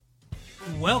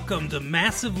Welcome to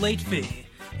Massive Late Fee.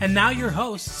 And now your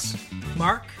hosts,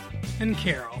 Mark and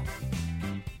Carol.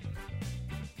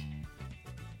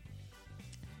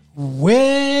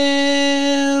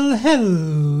 Well,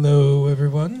 hello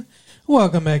everyone.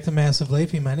 Welcome back to Massive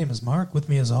Late Fee. My name is Mark. With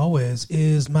me as always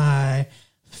is my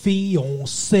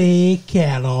fiancée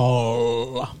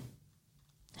Carol.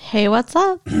 Hey, what's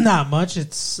up? Not much.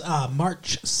 It's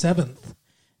March 7th,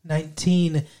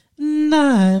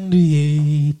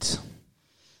 1998.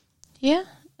 Yeah,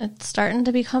 it's starting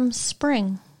to become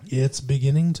spring. It's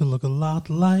beginning to look a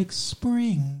lot like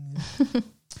spring.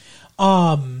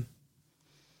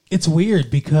 It's weird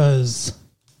because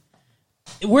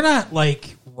we're not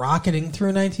like rocketing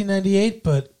through 1998,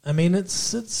 but I mean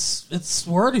it's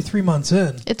we're already 3 months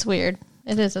in. It's weird.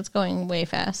 It is. It's going way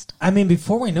fast. I mean,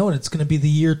 before we know it, it's going to be the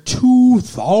year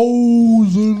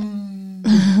 2000.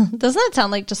 Doesn't it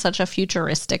sound like just such a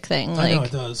futuristic thing? I know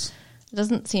it does. It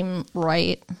doesn't seem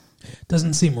right.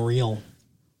 Doesn't seem real.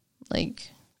 Like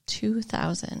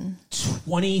 2000.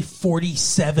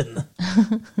 2047.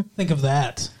 Think of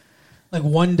that. Like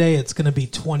one day it's going to be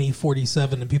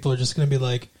 2047 and people are just going to be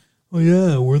like, oh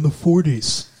yeah, we're in the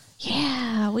 40s.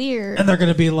 Yeah, weird. And they're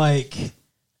going to be like, see?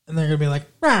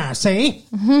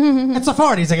 It's the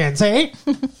 40s again, see?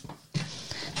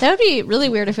 That would be really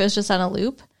weird if it was just on a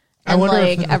loop. And I wonder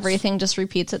like if everything just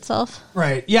repeats itself.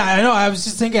 Right. Yeah, I know. I was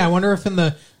just thinking, I wonder if in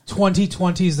the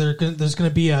 2020s there's going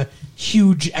to be a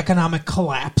huge economic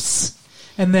collapse.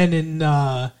 And then in...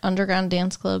 Underground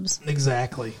dance clubs.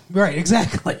 Exactly. Right,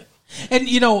 exactly. And,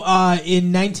 in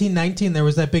 1919, there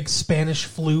was that big Spanish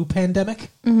flu pandemic.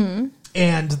 Mm-hmm.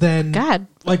 And then... God.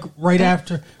 Like, right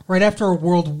after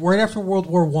World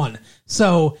War One.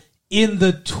 So, in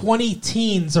the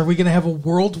 20-teens, are we going to have a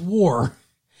world war?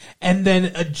 And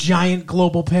then a giant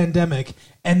global pandemic?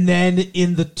 And then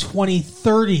in the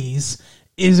 2030s...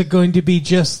 is it going to be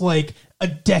just like a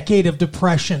decade of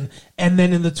depression? And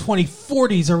then in the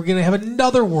 2040s, are we going to have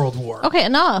another world war? Okay,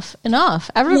 enough.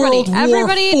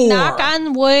 Everybody knock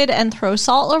on wood and throw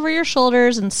salt over your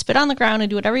shoulders and spit on the ground and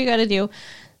do whatever you got to do.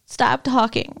 Stop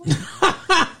talking.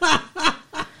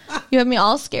 You have me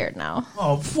all scared now.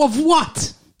 Oh, of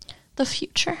what? The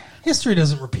future. History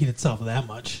doesn't repeat itself that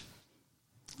much.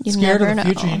 You Scared never of the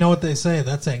future, know. You know what they say,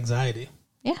 that's anxiety.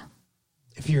 Yeah.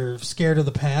 If you're scared of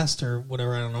the past or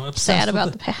whatever, I don't know. Sad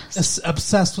about the past.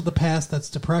 Obsessed with the past, that's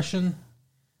depression.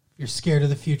 If you're scared of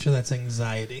the future, that's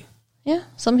anxiety. Yeah.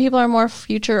 Some people are more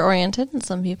future-oriented and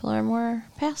some people are more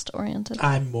past-oriented.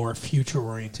 I'm more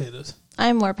future-oriented.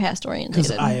 I'm more past-oriented.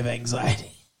 Because I have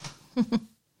anxiety.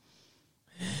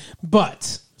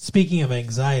 But, speaking of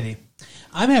anxiety,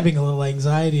 I'm having a little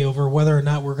anxiety over whether or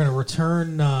not we're going to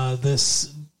return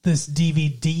this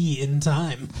DVD in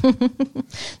time.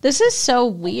 This is so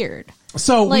weird.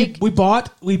 So we bought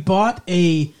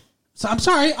a. So I'm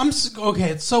sorry.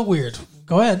 Okay. It's so weird.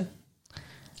 Go ahead.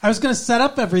 I was going to set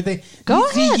up everything. Go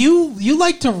ahead. You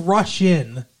like to rush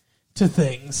in to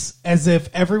things as if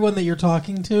everyone that you're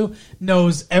talking to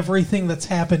knows everything that's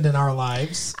happened in our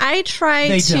lives. I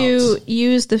try to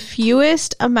use the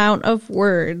fewest amount of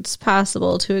words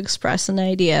possible to express an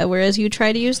idea, whereas you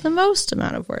try to use the most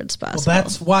amount of words possible. Well,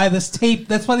 that's why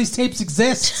these tapes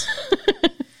exist.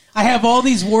 I have all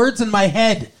these words in my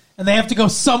head, and they have to go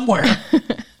somewhere.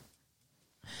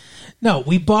 No,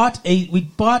 we bought a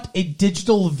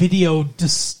digital video.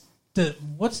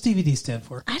 What's DVD stand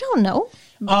for? I don't know.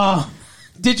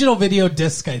 Digital video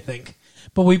disc, I think.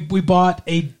 But we bought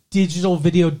a digital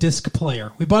video disc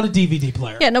player. We bought a DVD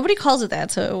player. Yeah, nobody calls it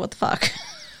that, so what the fuck?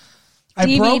 I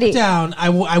DVD. broke down.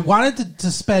 I wanted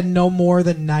to spend no more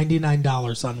than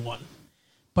 $99 on one.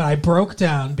 But I broke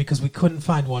down because we couldn't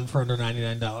find one for under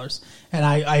 $99. And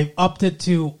I upped it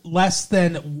to less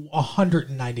than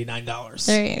 $199.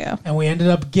 There you go. And we ended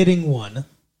up getting one,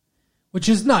 which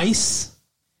is nice.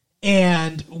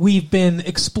 And we've been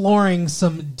exploring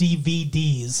some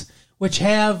DVDs, which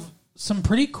have some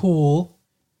pretty cool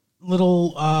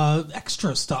little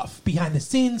extra stuff, behind the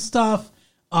scenes stuff,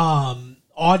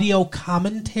 audio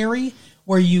commentary,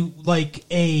 where you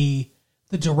the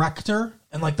director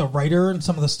and like the writer and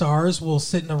some of the stars will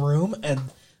sit in a room and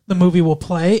the movie will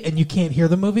play and you can't hear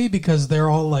the movie because they're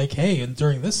all like, hey, and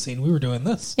during this scene we were doing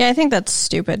this. Yeah, I think that's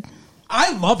stupid.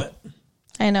 I love it.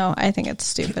 I know. I think it's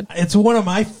stupid. It's one of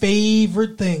my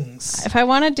favorite things. If I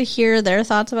wanted to hear their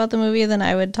thoughts about the movie, then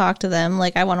I would talk to them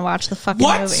like I want to watch the fucking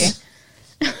movie.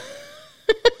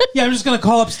 Yeah, I'm just going to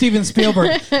call up Steven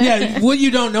Spielberg. Yeah, what you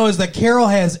don't know is that Carol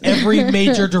has every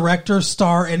major director,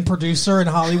 star, and producer in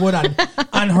Hollywood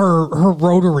on her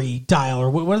rotary dial,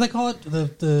 or what do they call it?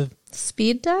 The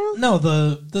speed dial? No,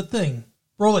 the thing.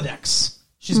 Rolodex.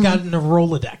 She's got it in a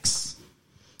Rolodex.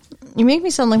 You make me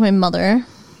sound like my mother.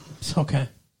 It's okay.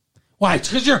 Why?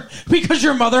 Because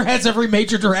your mother has every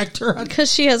major director.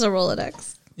 Because she has a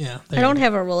Rolodex. Yeah. I don't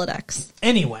have a Rolodex.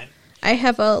 Anyway. I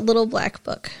have a little black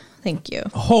book. Thank you.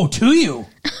 Oh, do you?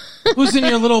 Who's in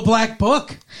your little black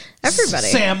book? Everybody.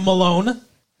 Sam Malone.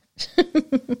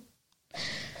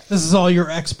 This is all your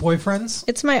ex-boyfriends?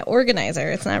 It's my organizer.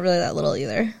 It's not really that little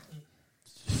either.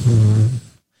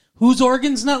 Whose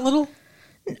organ's not little?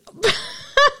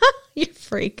 You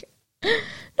freak. No,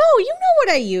 you know what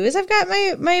I use. I've got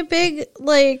my big,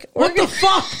 like... What the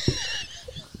fuck?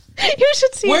 You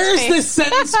should see Where is face. this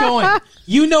sentence going?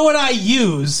 You know what I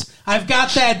use. I've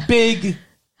got that big...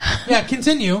 Yeah,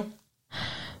 continue.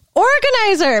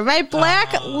 Organizer, my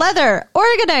black leather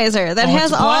organizer that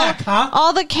has it's black, huh?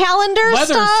 all the calendar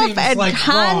Leather stuff seems and like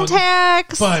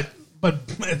contacts. But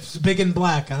it's big and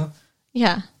black, huh?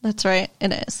 Yeah, that's right.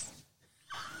 It is.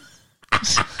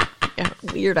 Yeah,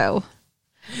 weirdo.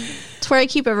 It's where I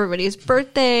keep everybody's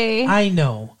birthday. I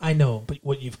know, but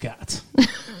what you've got.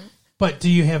 But do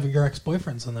you have your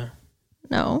ex-boyfriends in there?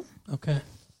 No. Okay.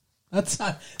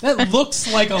 That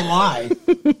looks like a lie.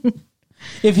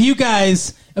 If you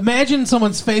guys imagine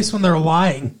someone's face when they're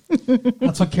lying,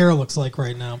 that's what Kara looks like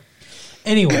right now.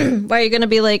 Anyway, Why are you going to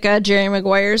be like Jerry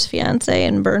Maguire's fiance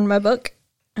and burn my book?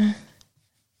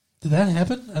 did that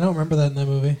happen? I don't remember that in that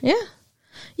movie.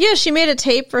 Yeah, she made a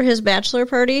tape for his bachelor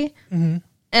party, and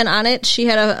on it she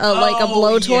had a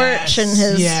blowtorch in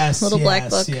his little black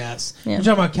book. Yes, Yeah. You're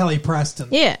talking about Kelly Preston.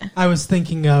 Yeah. I was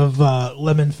thinking of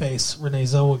Lemonface Renee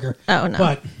Zellweger. Oh, no.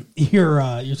 But you're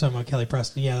talking about Kelly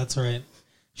Preston. Yeah, that's right.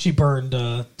 She burned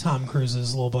Tom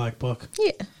Cruise's little black book.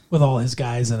 Yeah. With all his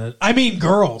guys in it. I mean,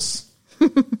 girls.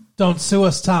 Don't sue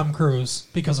us, Tom Cruise,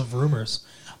 because of rumors.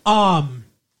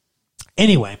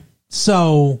 Anyway,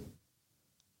 so...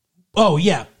 Oh,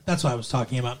 yeah. That's what I was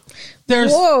talking about.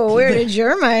 Whoa, where did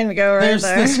your mind go right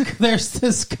there? There's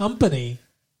this company.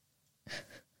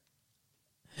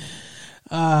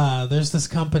 There's this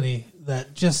company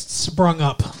that just sprung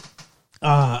up.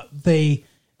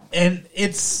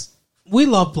 We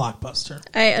love Blockbuster.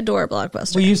 I adore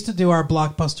Blockbuster. We used to do our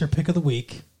Blockbuster pick of the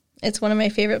week. It's one of my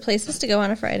favorite places to go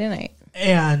on a Friday night.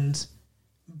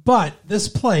 But this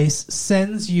place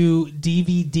sends you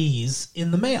DVDs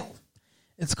in the mail.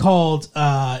 It's called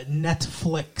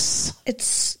Netflix.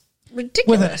 It's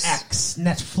ridiculous. With an X.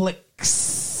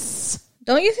 Netflix.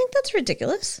 Don't you think that's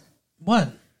ridiculous? What?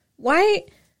 Why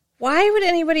would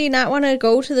anybody not want to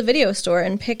go to the video store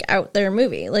and pick out their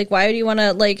movie? Like, why do you want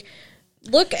to, like,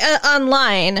 look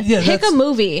online, pick a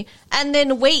movie, and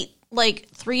then wait, like,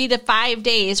 3 to 5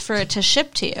 days for it to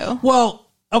ship to you? Well,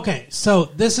 okay, so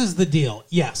this is the deal.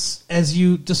 Yes, as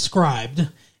you described,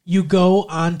 you go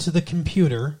onto the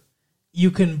computer, you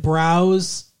can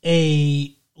browse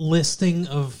a listing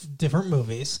of different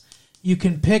movies. You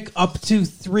can pick up to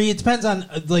 3. It depends on,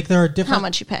 like, there are different... How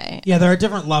much you pay. Yeah, there are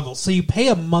different levels. So you pay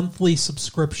a monthly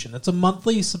subscription. It's a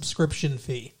monthly subscription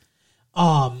fee.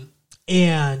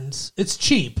 And it's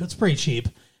cheap. It's pretty cheap.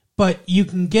 But you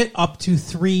can get up to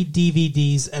 3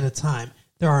 DVDs at a time.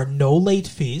 There are no late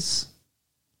fees.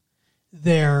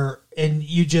 And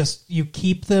you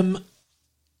keep them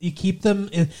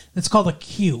in, it's called a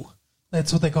queue.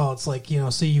 That's what they call it. It's like,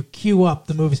 so you queue up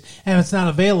the movies. And if it's not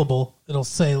available, it'll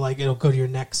say, like, it'll go to your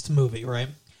next movie, right?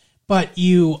 But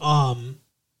you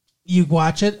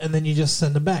watch it, and then you just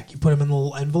send them back. You put them in the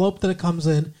little envelope that it comes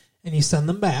in, and you send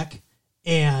them back,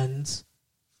 and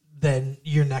then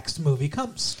your next movie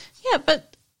comes. Yeah,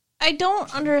 but I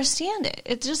don't understand it.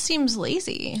 It just seems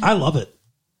lazy. I love it.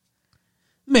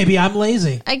 Maybe I'm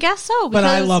lazy. I guess so. But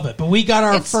I love it. But we got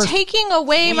our first... It's taking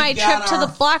away my trip to the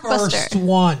Blockbuster. First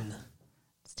one.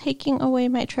 Taking away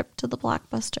my trip to the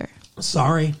Blockbuster.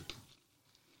 Sorry.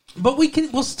 But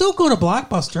we'll still go to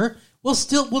Blockbuster. We'll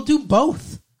do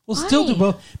both. We'll still do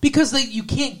both. Because you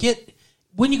can't get,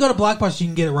 when you go to Blockbuster, you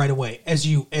can get it right away, as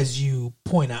you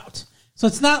point out. So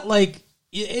it's not like,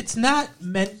 it's not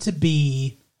meant to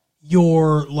be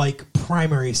your, like,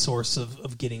 primary source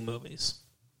of getting movies.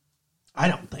 I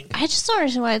don't think. I just don't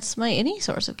understand why it's any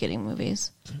source of getting movies.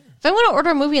 If I want to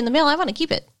order a movie in the mail, I want to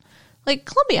keep it. Like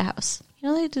Columbia House.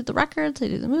 They do the records, they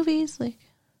do the movies. Like,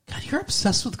 God, you're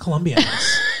obsessed with Columbia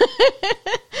House.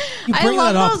 I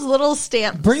love those little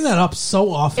stamps. Bring that up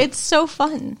so often. It's so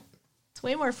fun. It's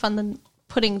way more fun than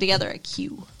putting together a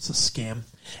queue. It's a scam.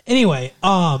 Anyway,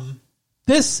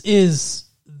 this is,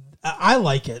 I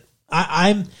like it.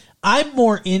 I'm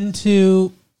more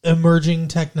into emerging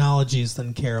technologies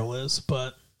than Carol is,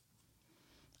 but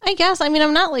I guess. I mean,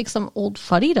 I'm not like some old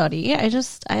fuddy-duddy.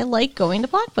 I like going to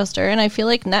Blockbuster, and I feel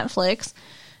like Netflix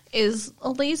is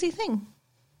a lazy thing.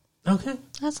 Okay.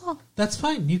 That's all. That's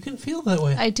fine. You can feel that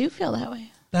way. I do feel that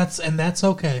way. That's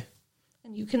okay.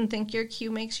 And you can think your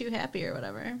Q makes you happy or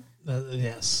whatever.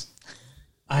 Yes.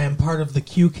 I am part of the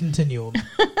Q continuum.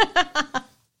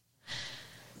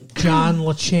 John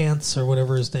LaChance, or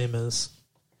whatever his name is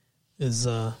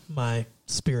my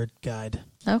spirit guide.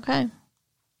 Okay.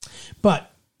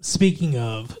 But speaking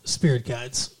of spirit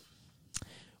guides,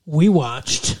 we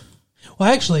watched...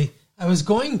 Well, actually, I was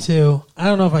going to... I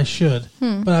don't know if I should,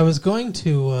 but I was going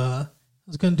to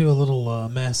do a little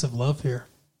Massive Love here.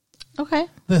 Okay.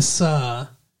 This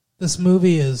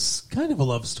movie is kind of a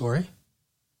love story.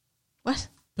 What?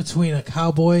 Between a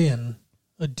cowboy and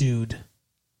a dude.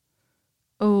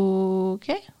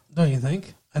 Okay. Don't you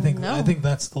think? I think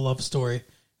that's the love story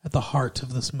at the heart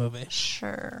of this movie.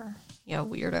 Sure. Yeah,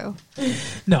 weirdo.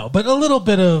 No, but a little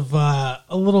bit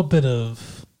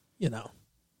of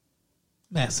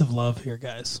massive love here,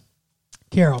 guys.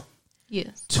 Carol.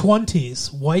 Yes.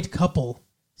 20s white couple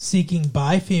seeking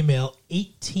bi female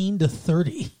 18 to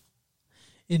 30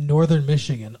 in northern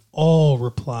Michigan. All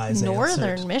replies Northern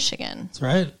answered. Michigan. That's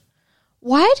right.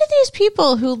 Why do these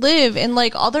people who live in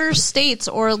like other states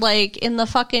or like in the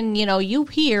fucking,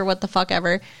 UP or what the fuck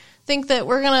ever think that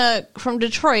we're gonna from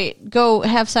Detroit go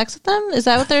have sex with them? Is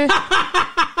that what they're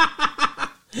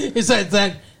Is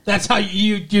that's how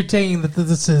you're taking that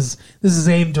this is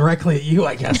aimed directly at you,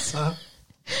 I guess, huh?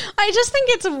 I just think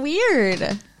it's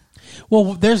weird.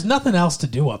 Well, there's nothing else to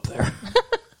do up there.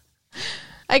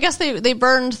 I guess they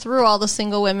burned through all the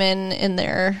single women in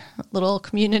their little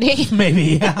community.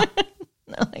 Maybe, yeah.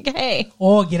 They're like, hey.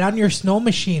 Oh, get on your snow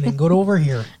machine and go over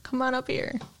here. Come on up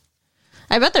here.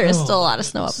 I bet there is still a lot of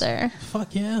snow up there.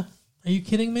 Fuck yeah. Are you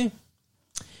kidding me?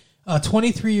 A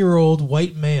 23-year-old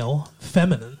white male,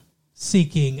 feminine,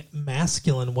 seeking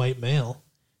masculine white male,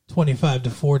 25 to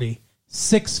 40,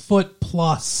 6 foot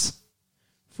plus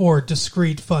for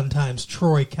discreet fun times,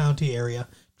 Troy County area.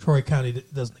 Troy County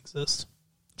doesn't exist.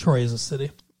 Troy is a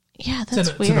city. Yeah,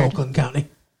 that's weird. It's in Oakland County.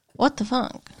 What the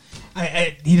fuck?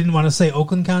 He didn't want to say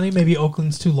Oakland County. Maybe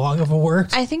Oakland's too long of a word.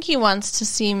 I think he wants to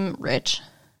seem rich.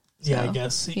 Yeah, I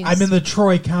guess. I'm in the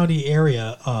Troy County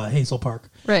area, Hazel Park.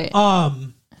 Right.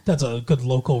 That's a good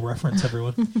local reference,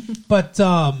 everyone. But,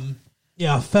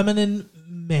 yeah, a feminine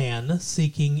man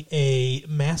seeking a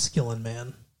masculine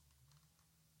man.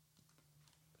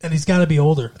 And he's got to be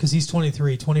older because he's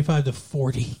 23, 25 to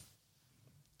 40.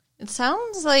 It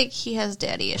sounds like he has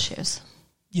daddy issues.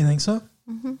 You think so?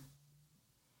 Mm-hmm.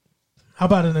 How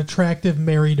about an attractive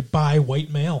married bi white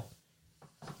male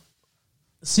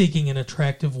seeking an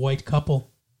attractive white couple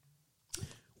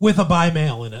with a bi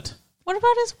male in it? What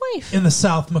about his wife? In the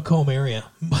South Macomb area.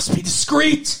 Must be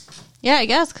discreet. Yeah, I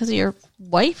guess, because of your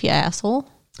wife, you asshole.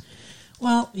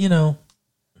 Well,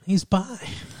 he's bi.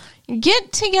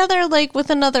 Get together, like, with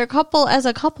another couple as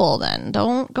a couple, then.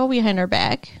 Don't go behind her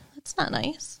back. That's not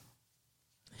nice.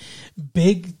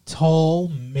 Big, tall,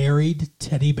 married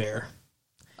teddy bear.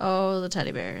 Oh, the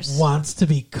teddy bears. Wants to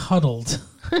be cuddled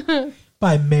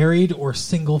by married or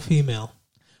single female.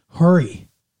 Hurry.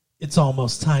 It's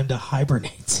almost time to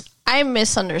hibernate. I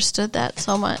misunderstood that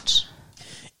so much.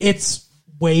 It's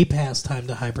way past time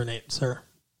to hibernate, sir.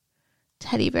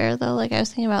 Teddy bear, though, like, I was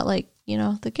thinking about, like,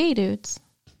 the gay dudes.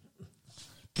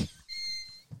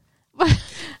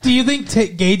 Do you think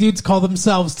gay dudes call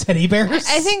themselves teddy bears?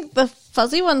 I think the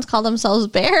fuzzy ones call themselves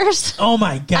bears. Oh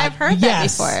my God. I've heard that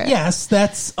before. Yes,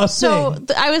 that's a thing. So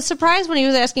I was surprised when he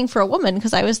was asking for a woman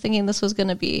because I was thinking this was going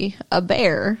to be a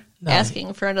bear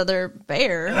asking for another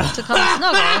bear to come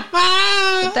snuggle.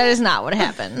 But that is not what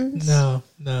happened.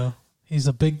 No. He's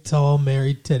a big, tall,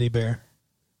 married teddy bear.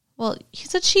 Well,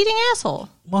 he's a cheating asshole.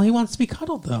 Well, he wants to be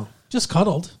cuddled, though. Just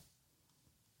cuddled.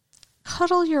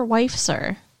 Cuddle your wife,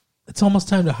 sir. It's almost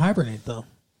time to hibernate, though.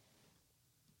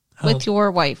 With your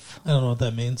wife. I don't know what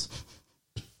that means.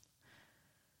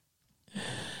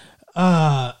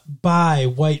 Bi,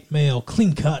 white male,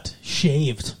 clean cut,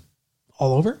 shaved.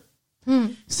 All over?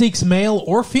 Seeks male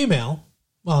or female.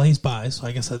 Well, he's bi, so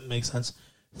I guess that makes sense.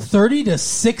 30 to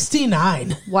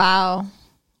 69. Wow.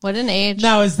 What an age.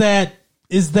 Now, is that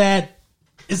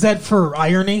for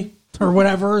irony or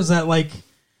whatever? Is that like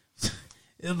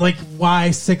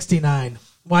why 69?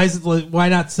 Why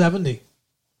not 70?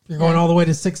 You're going all the way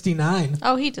to 69.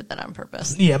 Oh, he did that on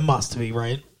purpose. Yeah, it must be,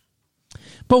 right?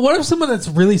 But what if someone that's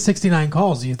really 69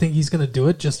 calls? Do you think he's going to do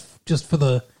it just for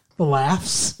the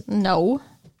laughs? No.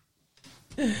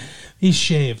 He's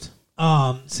shaved.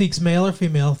 Seeks male or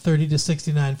female, 30 to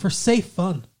 69 for safe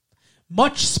fun.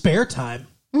 Much spare time.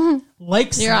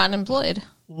 Mm-hmm. You're unemployed.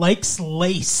 Likes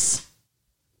lace.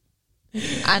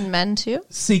 On men, too?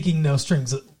 Seeking no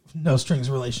strings no strings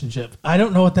relationship. I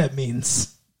don't know what that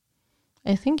means.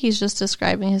 I think he's just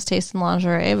describing his taste in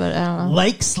lingerie, but I don't know.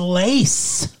 Likes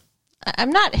lace.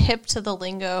 I'm not hip to the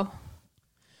lingo.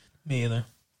 Me either.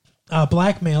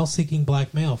 Black male seeking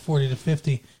black male, 40 to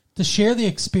 50, to share the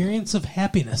experience of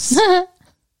happiness.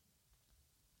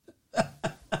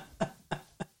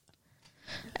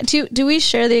 Do we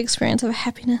share the experience of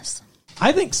happiness?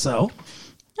 I think so.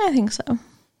 I think so.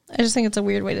 I just think it's a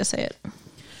weird way to say it.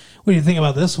 What do you think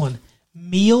about this one?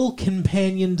 Meal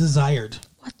companion desired.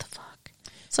 What the fuck?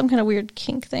 Some kind of weird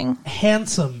kink thing.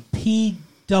 Handsome,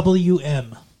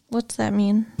 PWM. What's that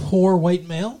mean? Poor white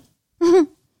male?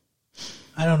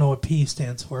 I don't know what P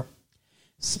stands for.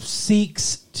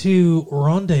 Seeks to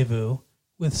rendezvous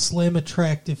with slim,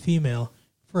 attractive female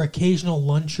for occasional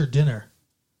lunch or dinner.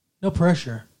 No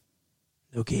pressure.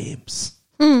 No games.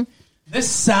 This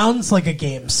sounds like a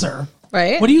game, sir.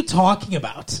 Right? What are you talking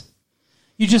about?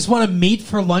 You just want to meet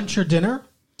for lunch or dinner?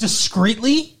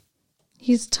 Discreetly?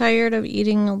 He's tired of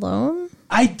eating alone?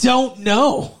 I don't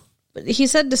know. But he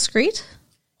said discreet?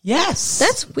 Yes.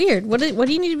 That's weird. What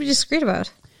do you need to be discreet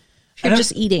about? If you're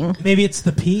just eating. Maybe it's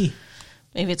the P.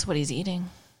 Maybe it's what he's eating.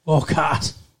 Oh, God.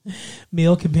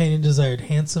 Meal companion desired.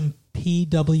 Handsome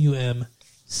PWM.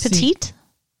 Petite?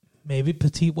 Maybe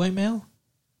petite white male?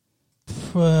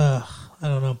 I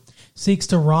don't know. Seeks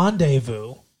to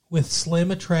rendezvous with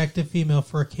slim, attractive female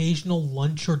for occasional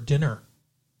lunch or dinner.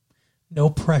 No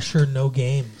pressure, no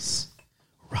games.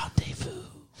 Rendezvous.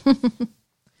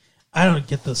 I don't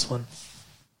get this one.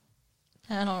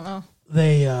 I don't know.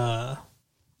 They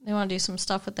want to do some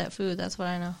stuff with that food. That's what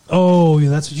I know. Oh,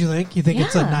 that's what you think? You think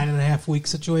it's a 9.5 week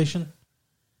situation?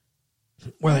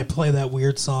 Where they play that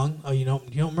weird song? Oh, you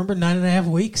don't remember 9.5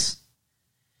 weeks?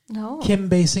 No. Kim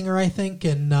Basinger, I think,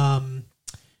 and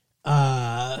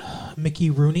Mickey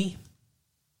Rooney.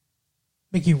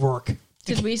 Mickey Rourke.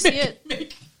 Did we see it?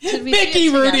 Mickey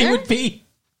Rooney would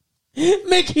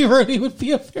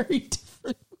be a very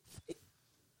different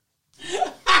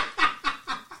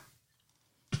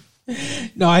movie.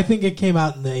 No, I think it came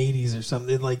out in the 80s or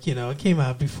something. Like, it came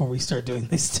out before we started doing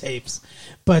these tapes.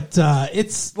 But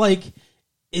it's like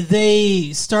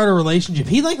they start a relationship.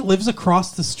 He lives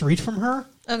across the street from her.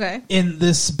 Okay. In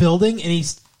this building, and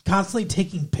he's constantly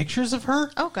taking pictures of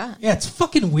her. Oh, God. Yeah, it's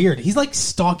fucking weird. He's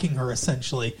stalking her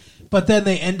essentially. But then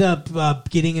they end up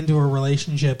getting into a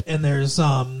relationship, and there's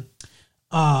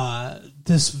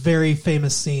this very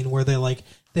famous scene where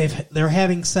they're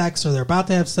having sex, or they're about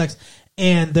to have sex,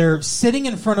 and they're sitting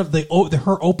in front of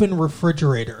her open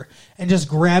refrigerator and just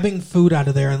grabbing food out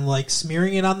of there and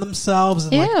smearing it on themselves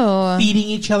and feeding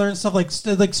each other and stuff, like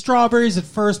strawberries at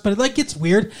first, but it gets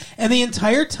weird. And the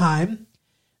entire time,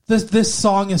 this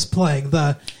song is playing.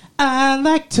 The I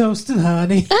like toast and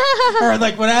honey, or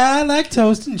when I like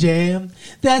toast and jam.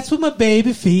 That's what my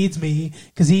baby feeds me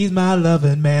because he's my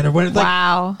loving man. Or what?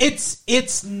 Wow,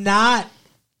 it's not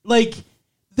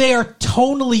they are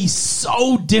tonally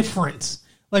so different.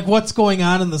 What's going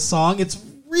on in the song? It's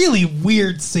really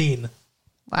weird scene.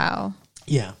 Wow.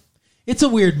 Yeah, it's a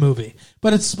weird movie,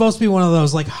 but it's supposed to be one of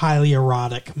those highly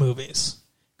erotic movies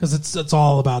because it's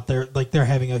all about they're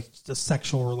having a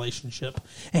sexual relationship,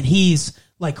 and he's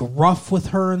rough with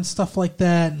her and stuff like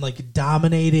that, and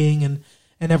dominating and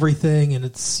everything, and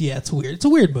it's weird. It's a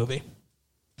weird movie.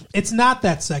 It's not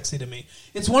that sexy to me.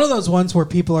 It's one of those ones where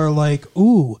people are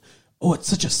ooh, oh, it's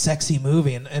such a sexy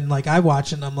movie, and I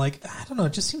watch it and I'm I don't know,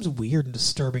 it just seems weird and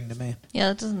disturbing to me. Yeah,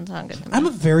 that doesn't sound good to me. I'm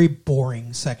a very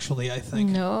boring sexually, I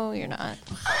think. No, you're not.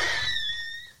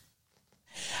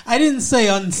 I didn't say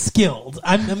unskilled.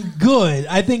 I'm good.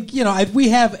 I think, we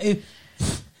have a...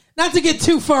 Not to get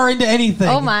too far into anything.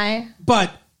 Oh my!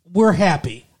 But we're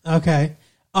happy, okay.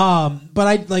 But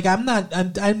I'm not.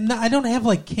 I don't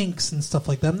have kinks and stuff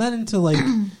like that. I'm not into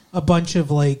a bunch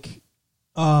of I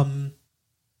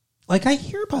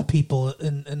hear about people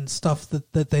and stuff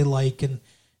that they like, and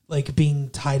being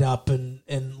tied up and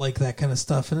that kind of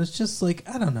stuff, and it's just I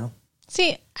don't know.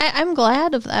 See, I'm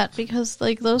glad of that because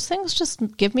those things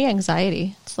just give me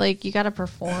anxiety. It's you got to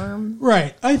perform.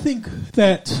 Right. I think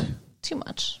that. Too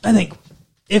much. I think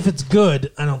if it's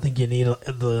good, I don't think you need a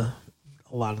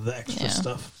lot of the extra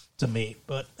stuff to me.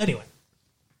 But anyway,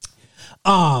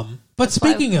 but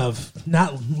speaking of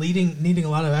not needing a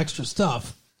lot of extra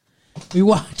stuff, we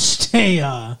watched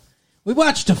a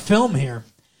film here.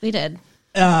 We did.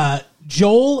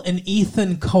 Joel and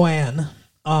Ethan Coen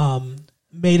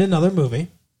made another movie.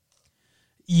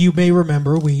 You may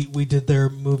remember we did their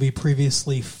movie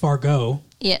previously, Fargo.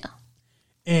 Yeah.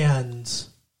 And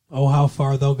oh, how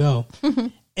far they'll go.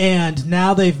 And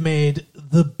now they've made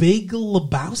The Big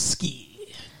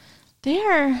Lebowski. They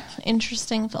are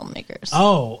interesting filmmakers.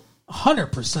 Oh,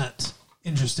 100%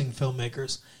 interesting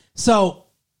filmmakers. So,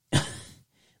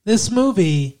 this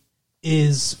movie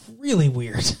is really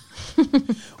weird.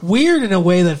 Weird in a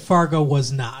way that Fargo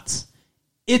was not.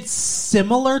 It's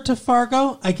similar to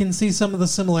Fargo. I can see some of the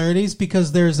similarities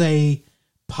because there's a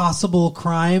possible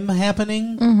crime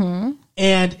happening. Mm-hmm.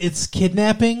 And it's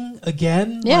kidnapping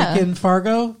again, like in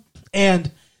Fargo.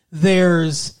 And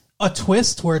there's a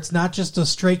twist where it's not just a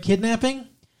straight kidnapping.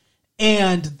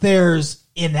 And there's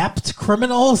inept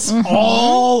criminals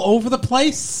all over the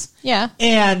place. Yeah.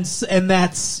 And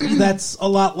that's a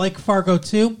lot like Fargo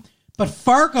too. But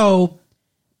Fargo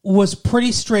was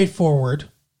pretty straightforward,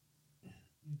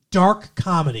 dark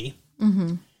comedy,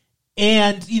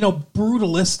 and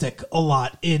brutalistic a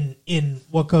lot in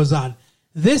what goes on.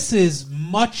 This is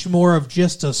much more of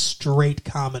just a straight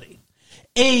comedy,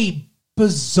 a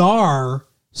bizarre,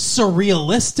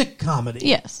 surrealistic comedy.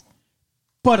 Yes,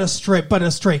 but a straight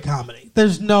comedy.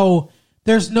 There's no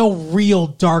real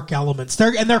dark elements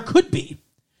there, and there could be.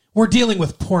 We're dealing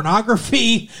with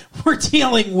pornography. We're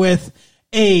dealing with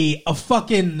a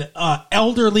fucking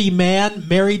elderly man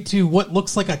married to what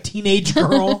looks like a teenage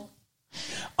girl.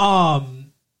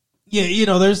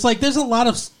 There's a lot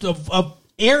of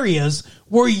areas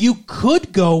where you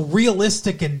could go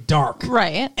realistic and dark,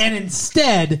 right? And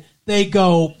instead they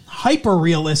go hyper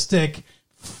realistic,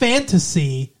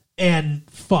 fantasy, and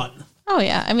fun. Oh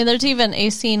yeah, I mean, there's even a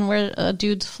scene where a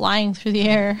dude's flying through the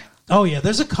air. Oh yeah,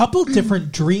 there's a couple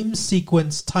different dream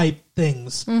sequence type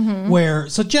things where.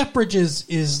 So Jeff Bridges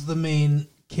is the main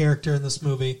character in this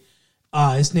movie.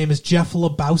 His name is Jeff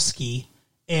Lebowski,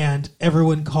 and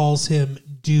everyone calls him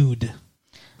Dude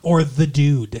or the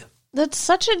Dude. That's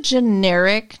such a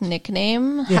generic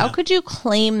nickname. Yeah. How could you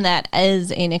claim that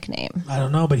as a nickname? I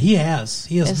don't know, but he has.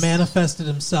 He has manifested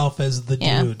himself as the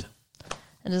Dude.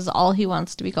 It is all he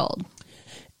wants to be called.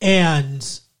 And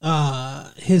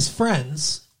his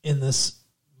friends in this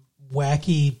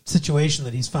wacky situation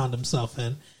that he's found himself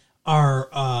in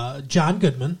are John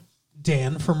Goodman,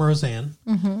 Dan from Roseanne,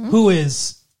 who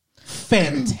is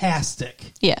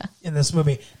fantastic in this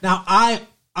movie. Now, I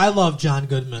love John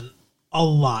Goodman a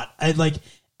lot.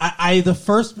 The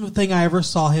first thing I ever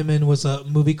saw him in was a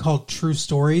movie called True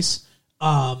Stories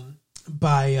by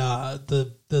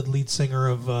the lead singer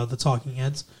of the Talking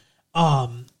Heads.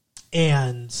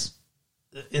 And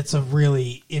it's a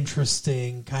really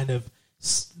interesting kind of,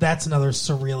 that's another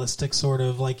surrealistic sort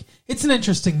of it's an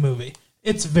interesting movie.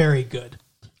 It's very good.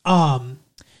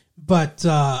 But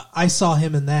I saw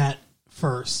him in that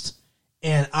first,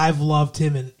 and I've loved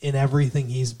him in everything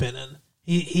he's been in.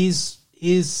 He's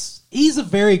a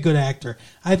very good actor.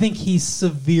 I think he's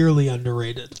severely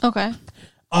underrated. Okay.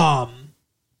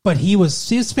 But he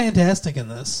was fantastic in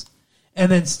this.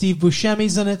 And then Steve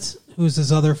Buscemi's in it, who's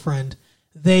his other friend.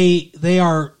 They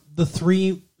are the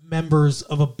three members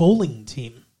of a bowling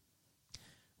team,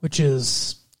 which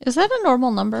is... Is that a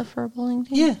normal number for a bowling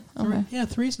team? Yeah. Okay.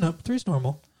 Three's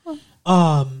normal.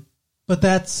 Oh. But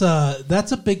that's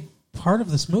a big part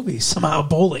of this movie, somehow,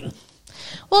 bowling.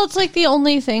 Well, it's like the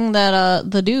only thing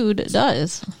that the dude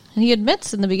does. And he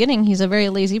admits in the beginning he's a very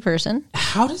lazy person.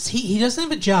 How does he doesn't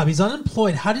have a job. He's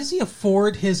unemployed. How does he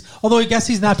afford his... Although I guess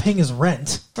he's not paying his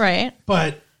rent. Right.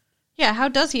 But... Yeah, how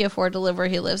does he afford to live where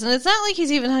he lives? And it's not like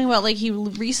he's even talking about he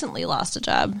recently lost a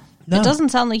job. No. It doesn't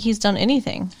sound like he's done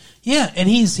anything. Yeah, and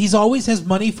he's always has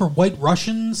money for White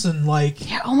Russians and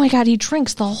Yeah, oh my God, he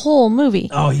drinks the whole movie.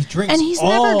 Oh, he drinks and he's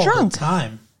never drunk the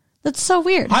time. That's so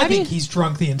weird. I think he's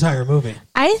drunk the entire movie.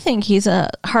 I think he's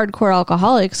a hardcore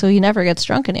alcoholic, so he never gets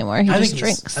drunk anymore. He just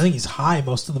drinks. I think he's high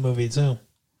most of the movie, too.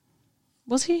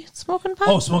 Was he smoking pot?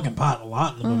 Oh, smoking pot a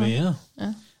lot in the movie, yeah.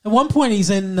 At one point,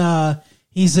 he's in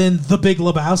The Big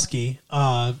Lebowski,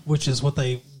 which is what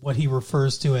he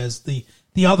refers to as the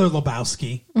other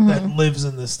Lebowski that lives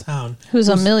in this town. Who's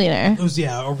a millionaire. Who's,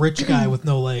 a rich guy with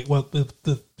no leg. Well,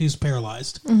 he's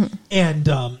paralyzed.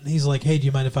 And he's like, hey, do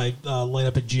you mind if I light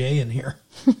up a J in here?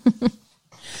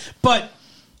 But,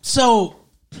 so,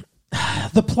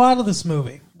 the plot of this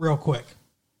movie, real quick.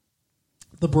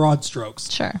 The broad strokes.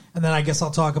 Sure. And then I guess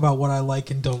I'll talk about what I like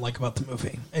and don't like about the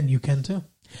movie. And you can, too.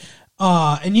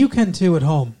 And you can, too, at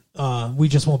home. We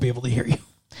just won't be able to hear you.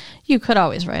 You could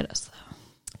always write us, though.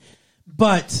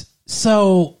 But,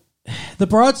 so, the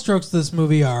broad strokes of this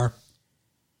movie are,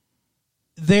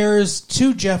 there's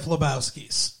two Jeff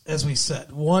Lebowskis, as we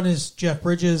said. One is Jeff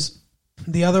Bridges.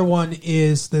 The other one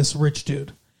is this rich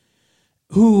dude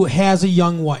who has a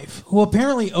young wife who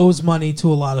apparently owes money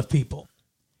to a lot of people.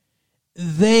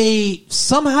 These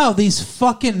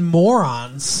fucking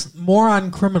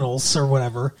moron criminals or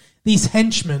whatever, these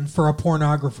henchmen for a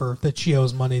pornographer that she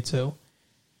owes money to.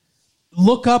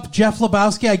 Look up Jeff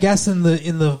Lebowski, I guess, in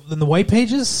the white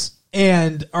pages,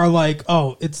 and are like,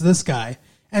 oh, it's this guy.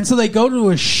 And so they go to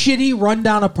a shitty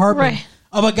rundown apartment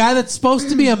of a guy that's supposed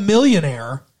to be a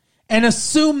millionaire and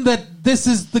assume that this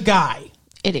is the guy.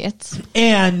 Idiots.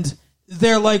 And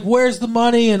they're like, where's the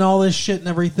money and all this shit and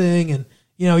everything, and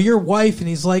your wife, and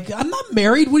he's like, I'm not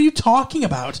married, what are you talking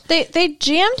about? They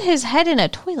jammed his head in a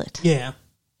toilet. Yeah.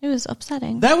 It was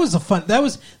upsetting. There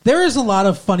is a lot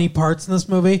of funny parts in this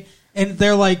movie. And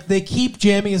they're like, they keep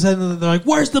jamming his head, and they're like,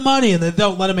 where's the money? And they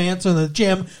don't let him answer, and they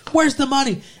jam, where's the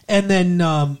money? And then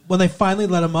when they finally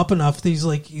let him up enough, he's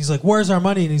like, where's our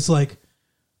money? And he's like,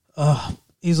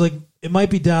 it might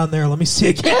be down there. Let me see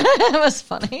again. It was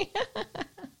funny.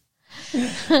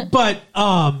 But,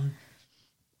 and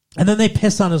then they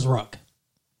piss on his rug.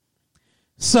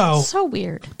 So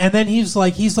weird. And then he's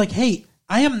like, hey,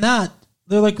 I am not.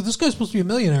 They're like, this guy's supposed to be a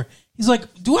millionaire. He's like,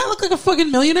 do I look like a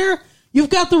fucking millionaire? You've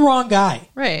got the wrong guy.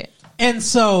 Right. And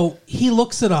so he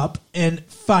looks it up and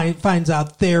finds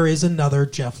out there is another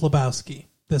Jeff Lebowski,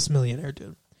 this millionaire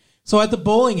dude. So at the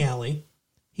bowling alley,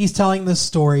 he's telling this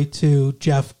story to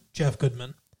John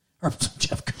Goodman.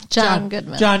 John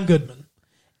Goodman.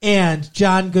 And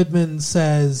John Goodman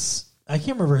says, I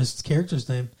can't remember his character's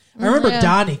name. I remember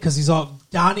Donnie, because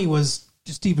Donnie was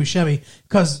Steve Buscemi,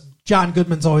 because John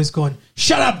Goodman's always going,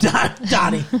 shut up,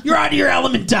 Donnie. You're out of your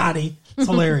element, Donnie. It's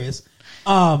hilarious.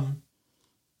 But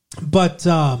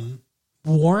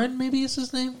Warren maybe is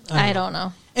his name? I don't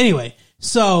know. Anyway,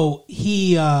 so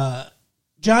he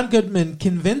John Goodman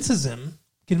convinces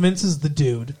the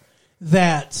dude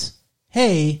that,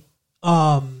 hey,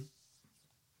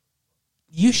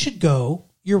 you should go,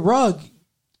 your rug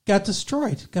got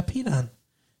destroyed, got peed on.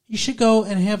 You should go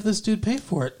and have this dude pay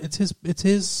for it. It's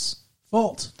his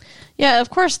fault. Yeah,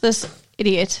 of course this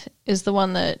idiot is the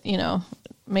one that,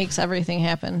 makes everything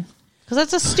happen. Because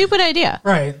that's a stupid idea.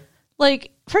 Right.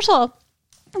 Like, first of all,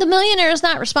 the millionaire is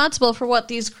not responsible for what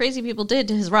these crazy people did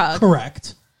to his rug.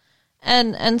 Correct.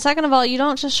 And second of all, you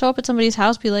don't just show up at somebody's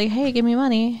house and be like, hey, give me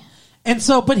money. And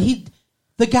so, but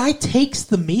the guy takes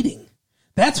the meeting.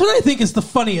 That's what I think is the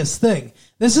funniest thing.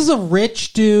 This is a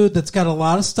rich dude that's got a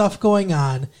lot of stuff going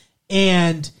on,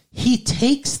 and he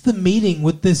takes the meeting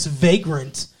with this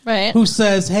vagrant who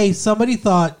says, hey, somebody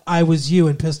thought I was you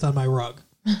and pissed on my rug.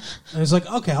 And he's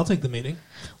like, okay, I'll take the meeting.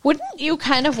 Wouldn't you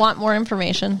kind of want more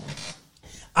information?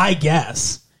 I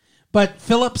guess. But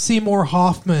Philip Seymour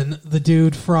Hoffman, the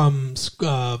dude from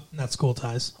not School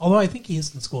Ties, although I think he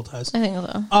is in School Ties. I think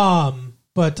so.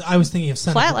 But I was thinking of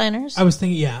Flatliners. I was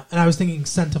thinking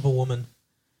Scent of a Woman.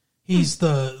 He's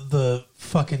the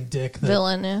fucking dick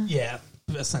villain. Yeah,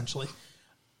 essentially.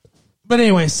 But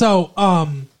anyway, so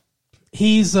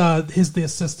he's the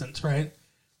assistant, right?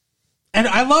 And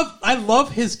I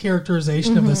love his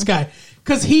characterization of this guy,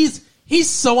 because he's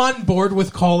so on board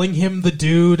with calling him the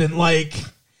dude, and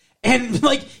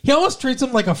he almost treats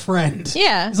him like a friend.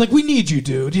 Yeah, he's like, we need you,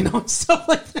 dude, stuff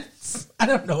like that. I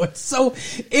don't know.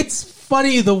 It's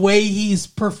funny the way he's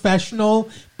professional,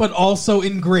 but also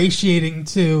ingratiating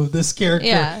to this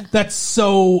character that's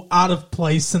so out of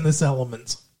place in this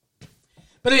element.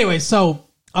 But anyway, so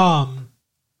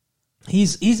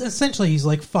he's essentially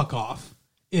like, fuck off.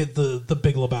 The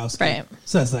Big Lebowski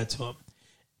says that to him,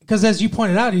 because as you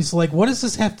pointed out, he's like, what does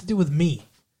this have to do with me?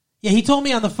 Yeah, he told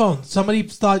me on the phone, somebody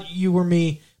thought you were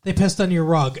me. They pissed on your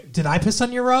rug. Did I piss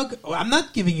on your rug? I'm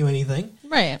not giving you anything.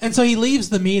 Right. And so he leaves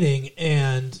the meeting,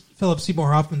 and Philip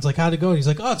Seymour Hoffman's like, how'd it go? And he's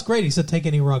like, oh, it's great. He said, take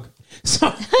any rug.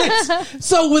 So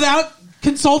without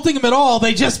consulting him at all,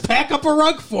 they just pack up a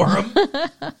rug for him.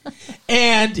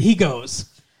 And he goes.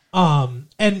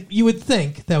 And you would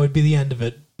think that would be the end of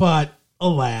it, but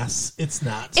alas, it's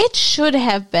not. It should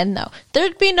have been, though.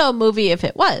 There'd be no movie if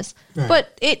it was. Right.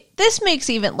 But this makes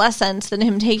even less sense than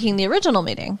him taking the original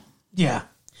meeting. Yeah.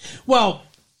 Well,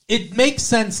 it makes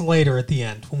sense later at the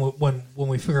end when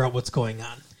we figure out what's going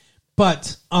on.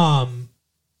 But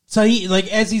so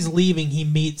he, as he's leaving, he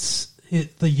meets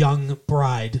the young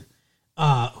bride,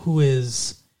 who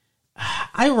is,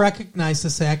 I recognize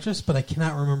this actress, but I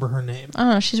cannot remember her name. I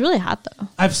don't know. She's really hot, though.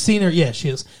 I've seen her. Yeah, she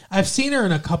is. I've seen her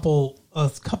in a couple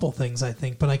things, I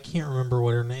think, but I can't remember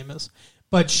what her name is.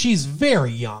 But she's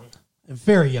very young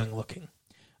looking.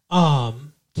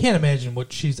 Can't imagine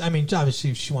what she's. I mean,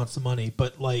 obviously she wants the money,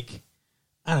 but I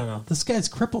don't know. This guy's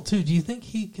crippled too. Do you think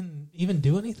he can even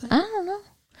do anything? I don't know.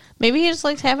 Maybe he just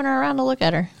likes having her around to look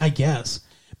at her. I guess.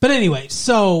 But anyway,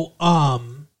 so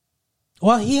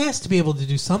well, he has to be able to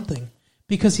do something,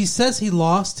 because he says he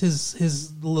lost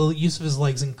his little use of his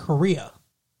legs in Korea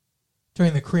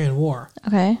during the Korean War.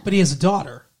 Okay. But he has a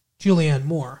daughter, Julianne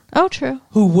Moore. Oh, true.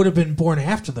 Who would have been born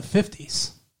after the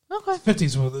 50s. Okay.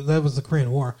 50s, that was the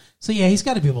Korean War. So, yeah, he's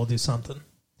got to be able to do something.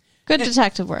 Good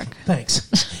detective work.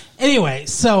 Thanks. Anyway,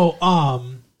 so,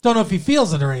 don't know if he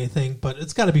feels it or anything, but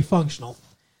it's got to be functional.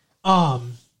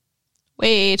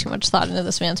 Way too much thought into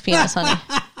this man's penis, honey.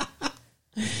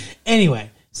 Anyway,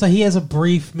 so he has a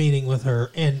brief meeting with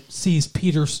her and sees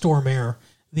Peter Stormare,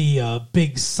 the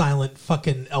big, silent,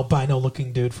 fucking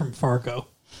albino-looking dude from Fargo,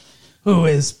 who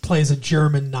plays a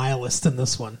German nihilist in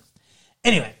this one.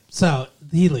 Anyway, so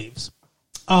he leaves.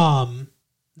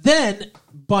 Then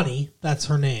Bunny, that's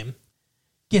her name,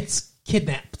 gets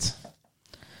kidnapped.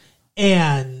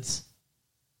 And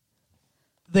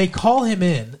they call him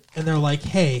in, and they're like,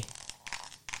 hey,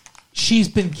 she's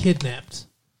been kidnapped.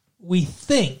 We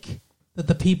think that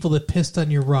the people that pissed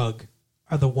on your rug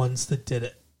are the ones that did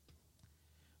it.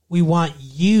 We want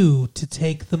you to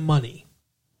take the money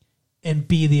and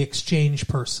be the exchange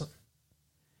person.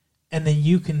 And then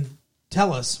you can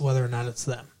tell us whether or not it's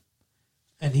them.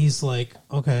 And he's like,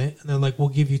 okay. And they're like, we'll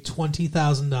give you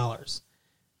 $20,000.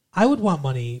 I would want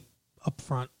money up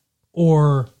front.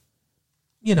 Or,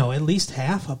 at least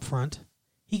half up front.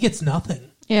 He gets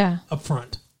nothing up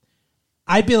front.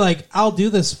 I'd be like, I'll do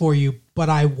this for you, but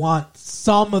I want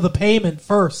some of the payment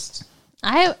first.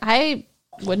 I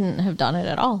wouldn't have done it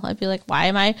at all. I'd be like, why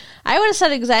am I would have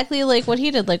said exactly like what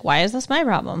he did. Like, why is this my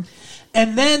problem?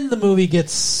 And then the movie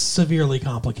gets severely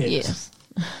complicated. Yes.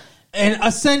 And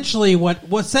essentially what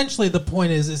essentially the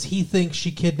point is he thinks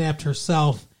she kidnapped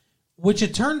herself, which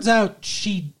it turns out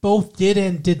she both did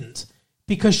and didn't,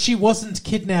 because she wasn't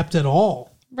kidnapped at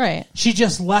all. Right. She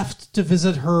just left to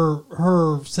visit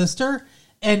her sister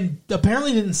and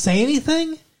apparently didn't say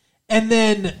anything. And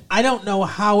then I don't know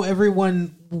how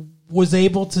everyone was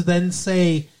able to then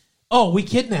say, oh, we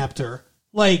kidnapped her.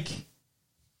 Like,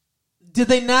 did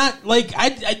they not, like,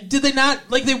 did they not,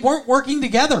 like, they weren't working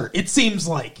together, it seems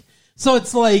like. So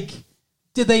it's like,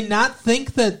 did they not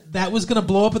think that was going to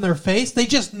blow up in their face? They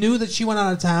just knew that she went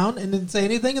out of town and didn't say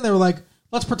anything, and they were like,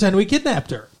 let's pretend we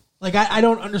kidnapped her. Like, I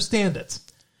don't understand it.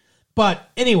 But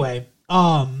anyway,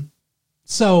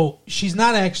 so she's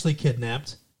not actually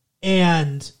kidnapped,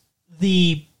 and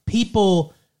the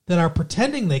people that are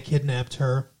pretending they kidnapped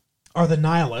her are the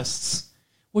nihilists,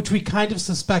 which we kind of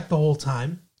suspect the whole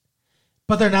time.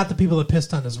 But they're not the people that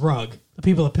pissed on his rug. The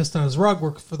people that pissed on his rug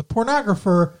work for the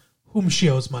pornographer whom she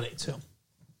owes money to.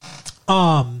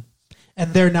 And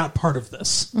they're not part of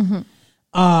this. Mm-hmm.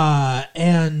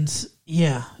 And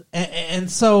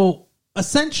so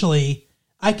essentially,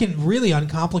 I can really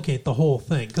uncomplicate the whole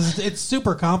thing because it's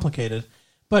super complicated.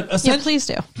 But please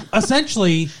do.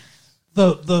 Essentially,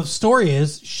 the story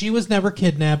is she was never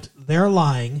kidnapped. They're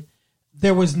lying.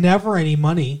 There was never any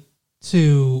money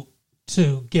to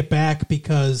get back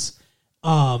because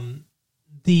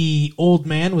the old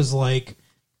man was like,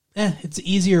 it's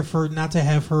easier for not to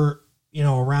have her,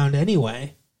 around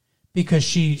anyway, because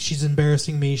she's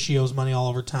embarrassing me. She owes money all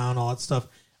over town, all that stuff.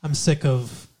 I'm sick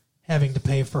of having to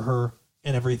pay for her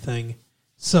and everything.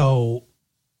 So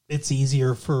it's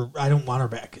easier I don't want her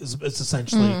back. It's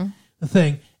essentially the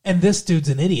thing. And this dude's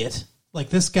an idiot. Like,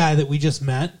 this guy that we just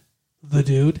met, the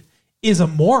dude, is a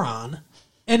moron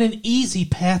and an easy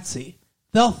patsy.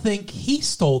 They'll think he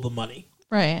stole the money.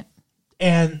 Right.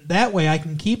 And that way I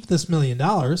can keep this $1 million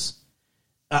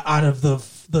out of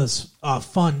the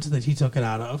fund that he took it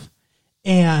out of,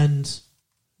 and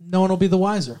no one will be the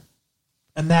wiser.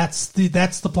 And that's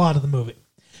the plot of the movie.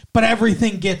 But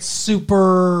everything gets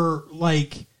super,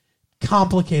 like,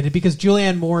 complicated because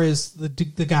Julianne Moore is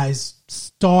the guy's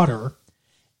daughter,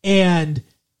 and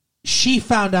she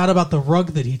found out about the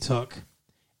rug that he took,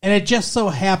 and it just so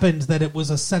happened that it was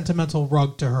a sentimental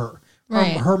rug to her.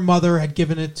 Right. Her mother had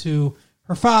given it to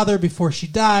her father before she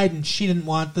died, and she didn't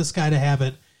want this guy to have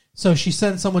it, so she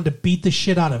sent someone to beat the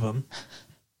shit out of him.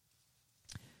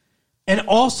 And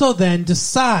also then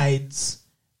decides,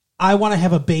 I want to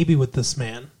have a baby with this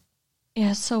man.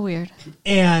 Yeah, it's so weird.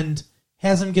 And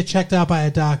has him get checked out by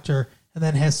a doctor, and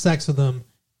then has sex with him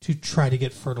to try to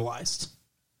get fertilized.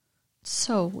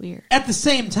 So weird. At the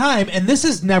same time, and this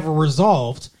is never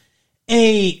resolved,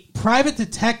 a private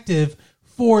detective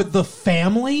for the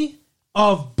family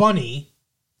of Bunny,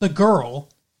 the girl,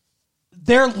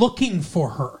 they're looking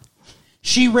for her.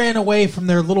 She ran away from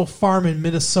their little farm in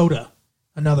Minnesota.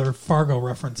 Another Fargo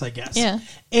reference, I guess. Yeah.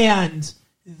 And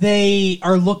they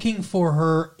are looking for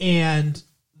her, and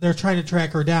they're trying to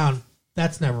track her down.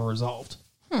 That's never resolved.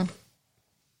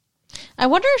 I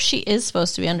wonder if she is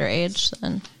supposed to be underage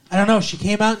then. I don't know. She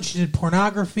came out and she did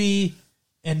pornography,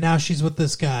 and now she's with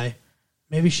this guy.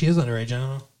 Maybe she is underage. I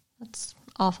don't know. That's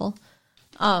awful.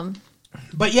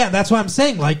 But yeah, that's what I'm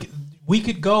saying. Like, we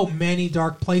could go many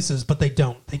dark places, but they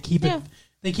don't. They keep it.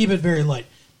 They keep it very light.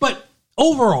 But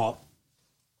overall,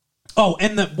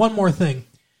 and one more thing,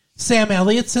 Sam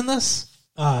Elliott's in this.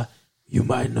 You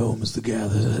might know him as the guy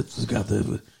that's got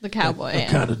the cowboy,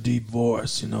 kind of deep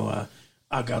voice. You know,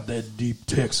 I got that deep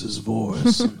Texas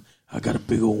voice. And I got a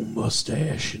big old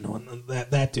mustache. You know, and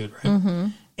that dude, right? Mm-hmm.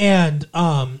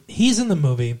 And he's in the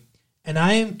movie, and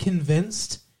I am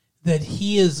convinced that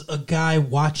he is a guy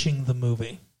watching the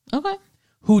movie. Okay.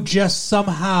 Who just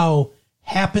somehow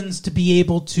happens to be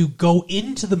able to go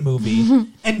into the movie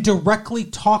and directly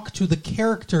talk to the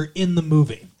character in the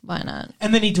movie. Why not?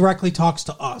 And then he directly talks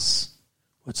to us.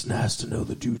 It's nice to know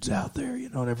the dude's out there, you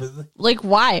know, and everything. Like,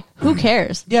 why? Who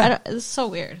cares? Yeah. It's so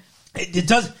weird. It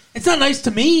does. It's not nice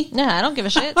to me. Yeah, I don't give a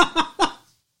shit.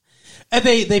 And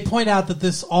they point out that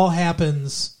this all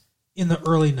happens in the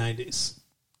early 90s.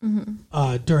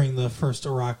 Mm-hmm. During the first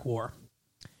Iraq War.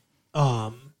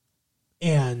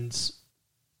 And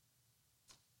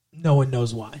no one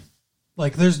knows why.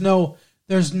 Like, there's no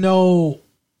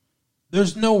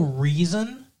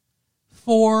reason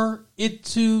for it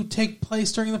to take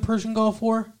place during the Persian Gulf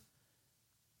War.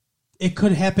 It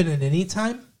could happen at any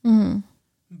time,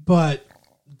 but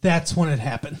that's when it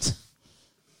happened.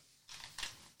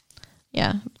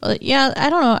 Yeah. Yeah, I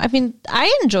don't know. I mean,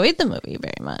 I enjoyed the movie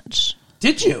very much.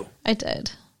 Did you? I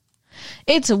did.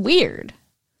 It's weird.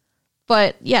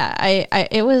 But yeah,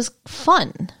 it was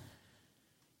fun.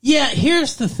 Yeah,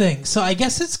 here's the thing. So I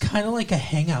guess it's kind of like a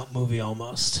hangout movie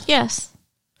almost. Yes.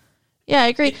 Yeah, I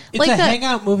agree. It's like a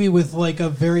hangout movie with like a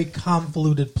very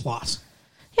convoluted plot.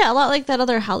 Yeah, a lot like that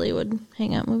other Hollywood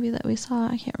hangout movie that we saw.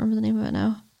 I can't remember the name of it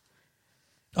now.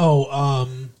 Oh,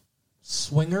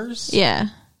 Swingers? Yeah.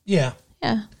 Yeah.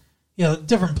 Yeah. Yeah,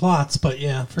 different plots, but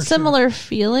yeah, for similar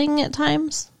feeling at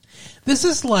times. This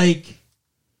is like...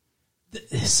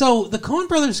 So, the Coen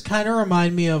brothers kind of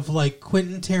remind me of, like,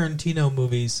 Quentin Tarantino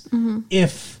movies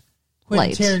if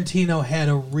Quentin Tarantino had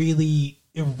a really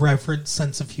irreverent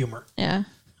sense of humor. Yeah.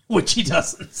 Which he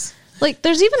doesn't. Like,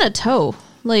 there's even a toe.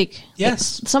 Like,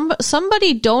 yes.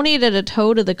 Somebody donated a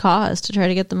toe to the cause to try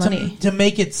to get the money. To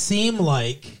make it seem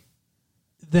like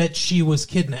that she was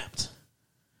kidnapped.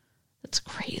 That's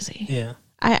crazy. Yeah.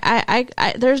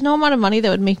 I there's no amount of money that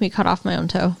would make me cut off my own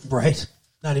toe. Right.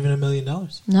 Not even $1 million.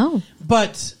 No.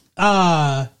 But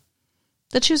that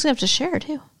she was gonna have to share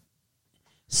too.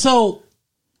 So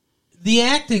the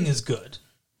acting is good.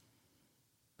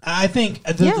 I think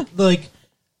like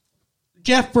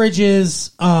Jeff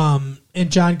Bridges and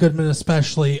John Goodman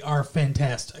especially are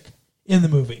fantastic in the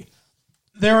movie.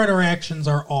 Their interactions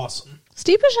are awesome.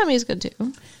 Steve Buscemi is good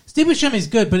too. Steve Buscemi is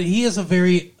good, but he has a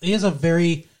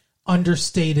very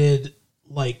understated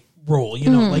like role. You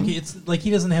know, like it's like he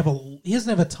doesn't have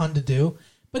a ton to do,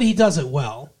 but he does it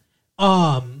well.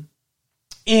 And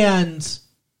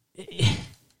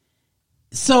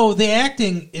so the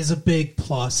acting is a big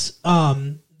plus.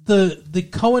 The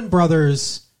Coen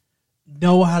brothers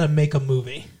know how to make a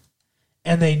movie,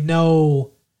 and they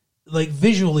know, like,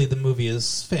 visually the movie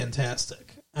is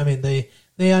fantastic. I mean,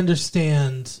 they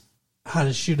understand how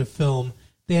to shoot a film.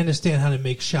 They understand how to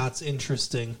make shots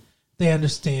interesting. They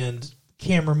understand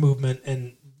camera movement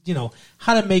and, you know,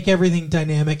 how to make everything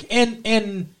dynamic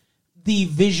and the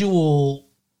visual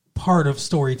part of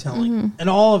storytelling. And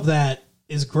all of that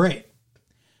is great.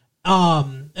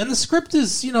 And the script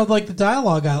is, you know, like the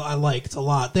dialogue I liked a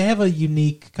lot. They have a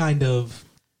unique kind of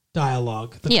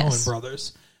dialogue, the Coen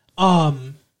brothers.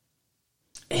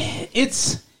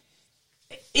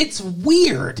 It's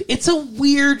weird. It's a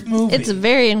weird movie. It's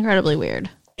very incredibly weird.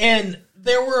 And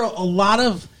there were a lot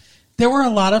of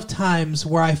times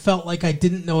where I felt like I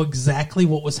didn't know exactly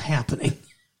what was happening.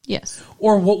 Yes.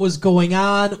 Or what was going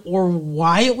on or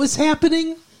why it was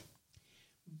happening.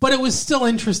 But it was still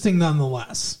interesting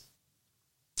nonetheless.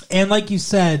 And like you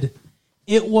said,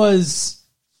 it was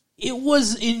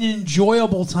an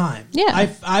enjoyable time. Yeah.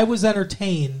 I was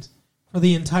entertained for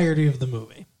the entirety of the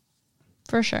movie.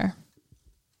 For sure.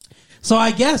 So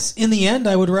I guess in the end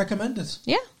I would recommend it.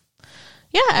 Yeah.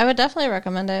 Yeah, I would definitely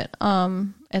recommend it.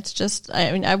 It's just,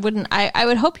 I mean, I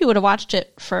would hope you would have watched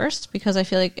it first because I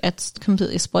feel like it's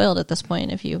completely spoiled at this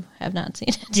point if you have not seen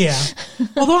it. Yeah.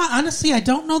 Although, honestly, I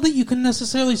don't know that you can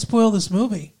necessarily spoil this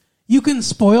movie. You can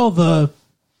spoil the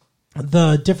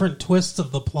different twists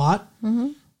of the plot,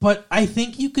 but I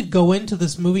think you could go into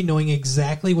this movie knowing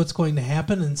exactly what's going to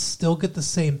happen and still get the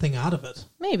same thing out of it.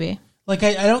 Maybe. Like,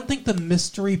 I don't think the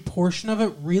mystery portion of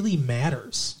it really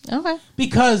matters. Okay.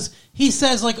 Because he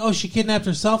says, like, oh, she kidnapped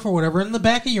herself or whatever. In the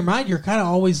back of your mind, you're kind of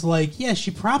always like, yeah, she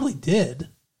probably did.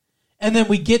 And then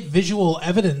we get visual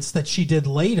evidence that she did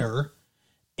later.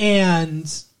 And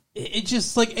it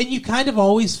just like, and you kind of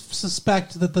always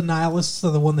suspect that the nihilists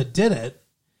are the one that did it,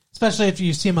 especially after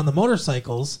you see them on the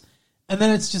motorcycles. And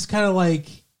then it's just kind of like,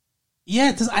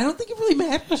 yeah, I don't think it really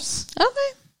matters.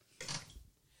 Okay.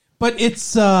 But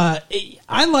it's, I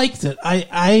liked it.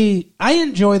 I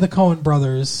enjoy the Coen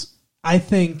brothers. I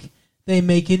think they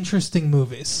make interesting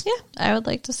movies. Yeah, I would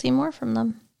like to see more from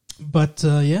them. But,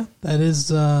 yeah, that's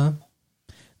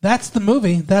the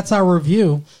movie. That's our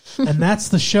review. And that's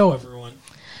the show, everyone.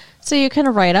 So you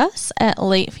can write us at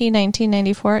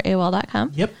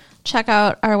latefee1994@AOL.com. Yep. Check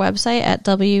out our website at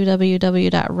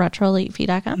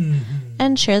www.retrolatefee.com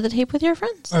and share the tape with your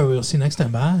friends. All right, we'll see you next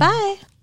time. Bye. Bye.